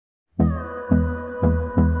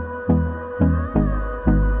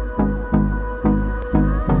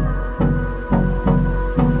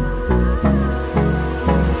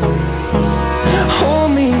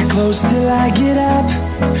close till I get up.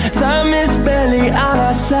 Time is barely on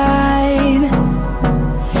our side.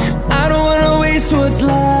 I don't wanna waste what's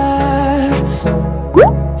left.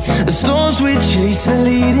 The storms we chase are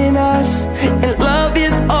leading us, and love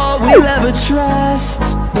is all we'll ever trust.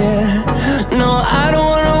 Yeah, no, I don't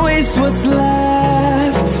wanna waste what's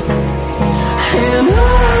left. And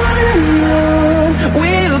on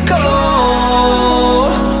we'll go,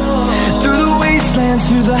 through the wastelands,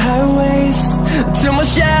 through the highways, till my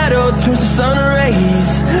shadow turns to sun rays.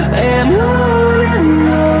 And on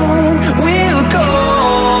we'll go,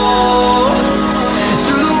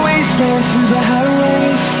 through the wastelands, through the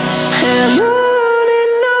highways, and on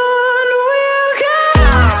we'll go.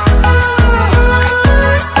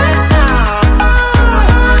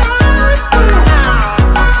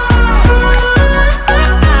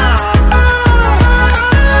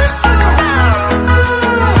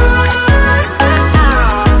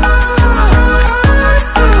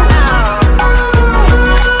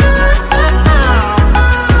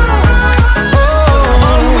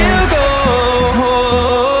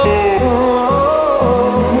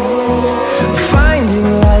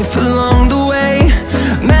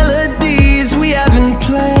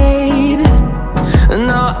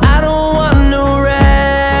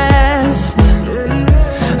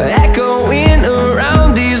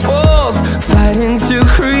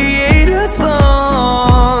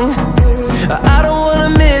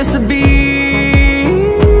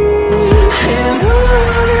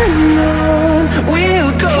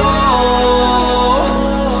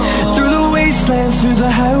 Through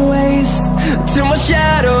the highways, till my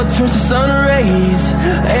shadow turns to sun rays.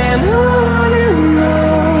 And on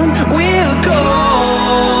we'll go,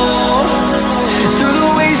 through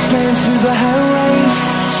the wastelands, through the highways,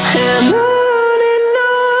 and on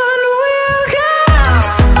we'll go.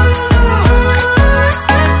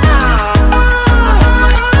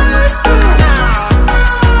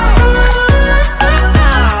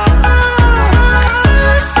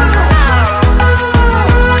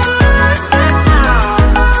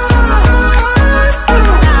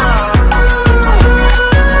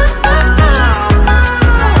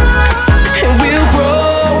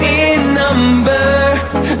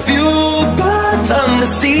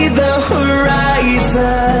 See the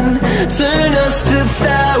horizon, turn us to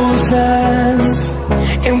thousands,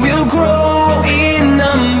 and we'll grow in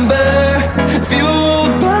number,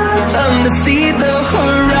 fueled by them. To see the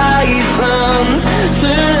horizon,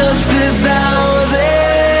 turn us to thousands,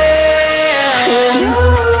 and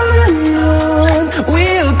on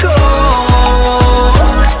we'll go,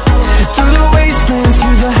 through the wastelands,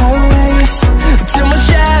 through the highways, till my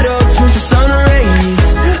shadow turns to sun rays.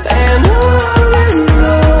 And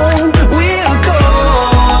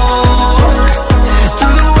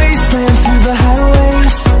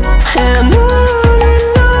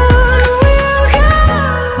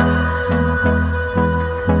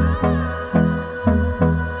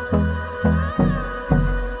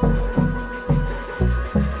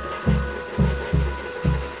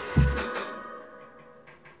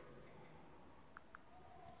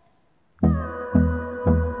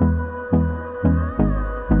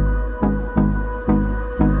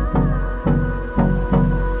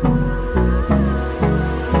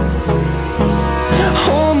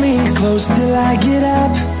close till I get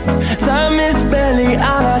up. Time is barely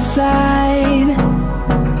on our side.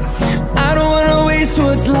 I don't wanna waste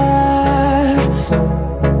what's left.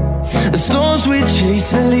 The storms we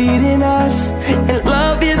chase are leading us.